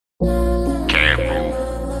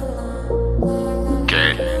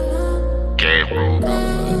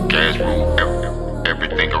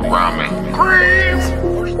around me.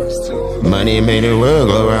 Money made the world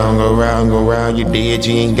go round, go round, go round. You dead,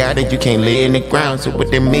 you ain't got it, you can't lay in the ground. So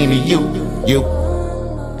what that mean to you?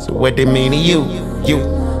 So what that mean to you?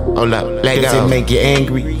 Hold up, like does it make you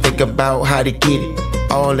angry? Think about how to get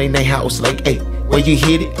it. All in their house like, hey, where you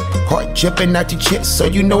hit it? Heart jumping out your chest so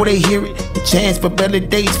you know they hear it. The chance for better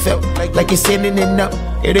days felt like it's ending up.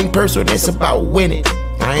 It ain't personal, it's about winning.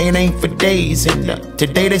 I ain't for days and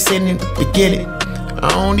today they sending beginning. I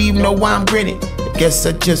don't even know why I'm grinning. Guess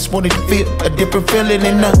I just wanted to feel a different feeling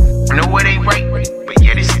and I know it ain't right, but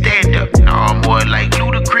yet it's stand up. No, I'm more like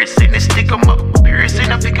ludicrous and they stick 'em up.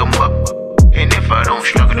 Piercing, I pick 'em up. And if I don't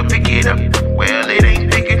struggle to pick it up, well, it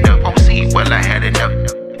ain't picking up. Oh, see, well, I had enough.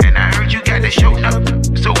 And I heard you got that showing up.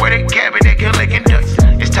 So where they cabinet collecting dust?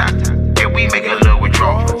 It's time that we make a little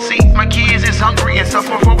withdrawal. See, my kids is hungry and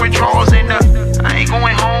suffer for withdrawals and I ain't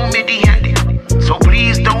going home empty-handed. So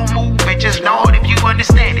please don't move and just nod if you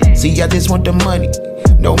understand it. See, I just want the money,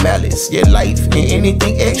 no malice. Your life and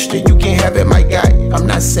anything extra you can have it, my guy. I'm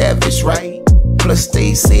not savage, right? Plus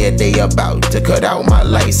they said they about to cut out my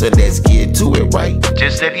life, so let's get to it, right?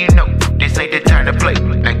 Just let you know, this ain't the time to play.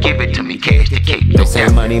 Now give it to me, cash the cake. They say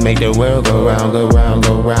money make the world go round, go round,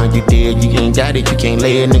 go round. You dead, you ain't got it, you can't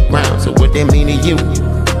lay in the ground. So what that mean to you?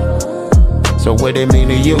 So what that mean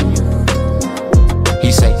to you?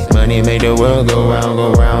 He say, money make the world go round,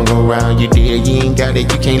 go round, go round. You dead, you ain't got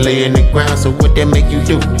it, you can't lay in the ground. So what that make you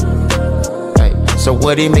do? Hey, so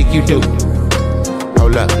what it make you do?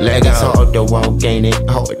 Hold up, like it's hard to walk, ain't it?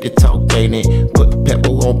 Hard to talk, ain't it? Put pepper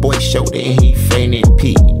on boy's shoulder and he fainted.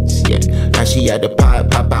 Peace, yeah. Now she had the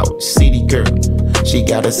pop out, city girl. She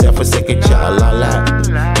got herself a second child, la la.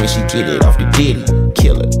 And she get it off the ditty,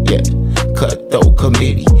 killer, yeah. Cutthroat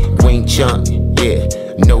committee, Wing Chun, yeah.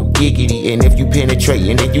 No giggity, and if you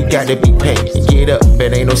penetrating, then you gotta be paid. Get up,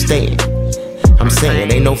 but ain't no staying. I'm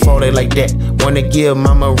saying, ain't no falling like that. Wanna give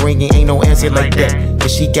mama a ring, ain't no answer like that.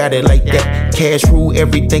 Cause she got it like that. Cash rule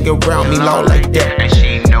everything around me, law like that. And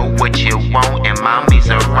she know what you want, and mommy's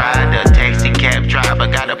a rider. Taxi cab driver,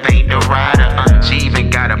 gotta pay the rider. She even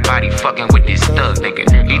got a body fucking with this thug nigga.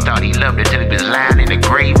 He thought he loved her till he was lying in the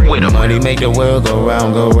grave with him. Money make the world go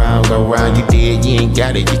round, go round, go round. You dead, you ain't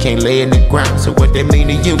got it, you can't lay in the ground. So what that mean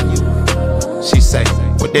to you? She say,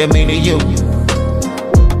 what that mean to you?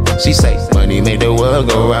 She say, money make the world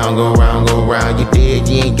go round, go round, go round. You dead,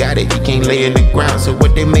 you ain't got it, you can't lay in the ground. So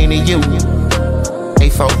what that mean to you? Hey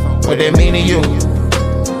folk, what that mean to you?